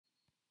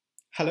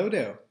Hello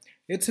there,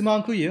 it's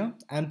Himanku here,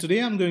 and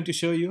today I'm going to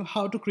show you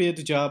how to create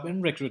a job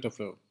in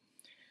Recruiterflow.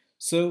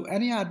 So,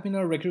 any admin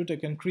or recruiter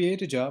can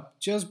create a job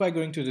just by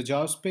going to the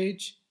jobs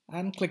page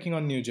and clicking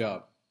on New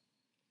Job.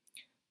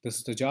 This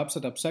is the job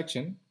setup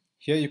section.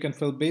 Here you can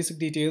fill basic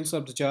details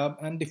of the job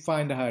and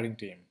define the hiring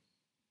team.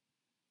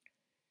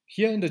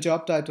 Here in the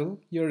job title,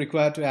 you're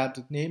required to add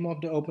the name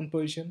of the open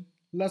position.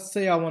 Let's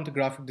say I want a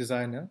graphic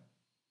designer.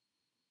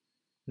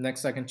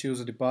 Next, I can choose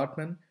a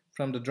department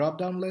from the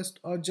drop-down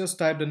list or just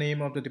type the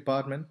name of the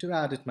department to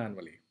add it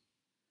manually.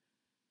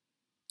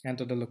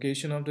 Enter the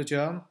location of the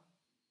job.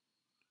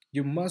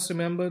 You must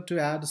remember to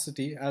add the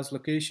city as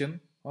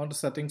location on the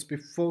settings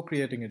before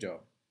creating a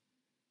job.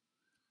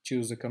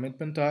 Choose the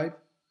commitment type.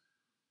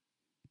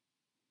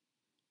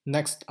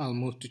 Next, I'll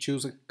move to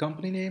choose a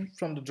company name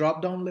from the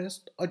drop-down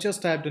list or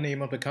just type the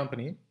name of the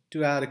company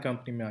to add a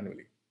company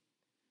manually.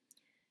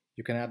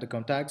 You can add the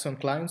contacts on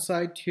client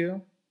side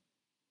here.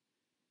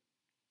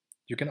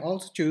 You can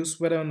also choose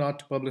whether or not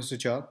to publish the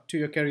job to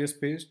your careers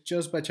page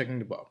just by checking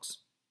the box.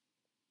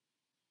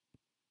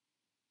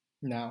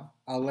 Now,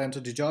 I'll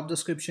enter the job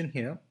description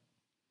here.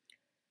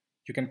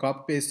 You can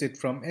copy paste it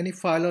from any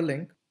file or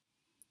link.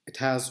 It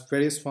has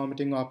various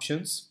formatting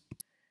options,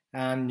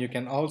 and you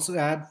can also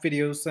add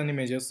videos and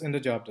images in the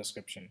job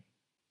description.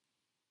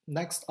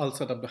 Next, I'll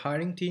set up the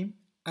hiring team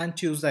and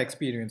choose the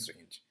experience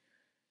range.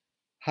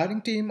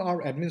 Hiring team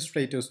are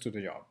administrators to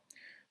the job.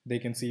 They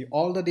can see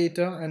all the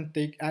data and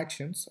take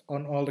actions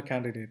on all the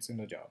candidates in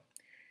the job.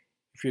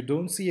 If you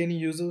don't see any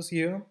users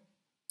here,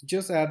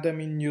 just add them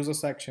in user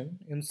section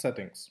in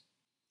settings.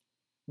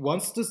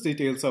 Once these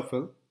details are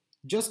filled,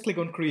 just click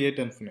on create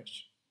and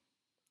finish.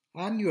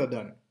 And you are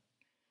done.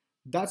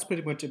 That's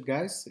pretty much it,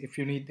 guys. If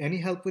you need any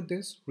help with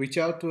this, reach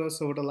out to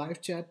us over the live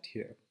chat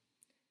here.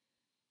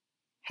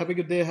 Have a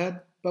good day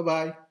ahead.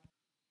 Bye-bye.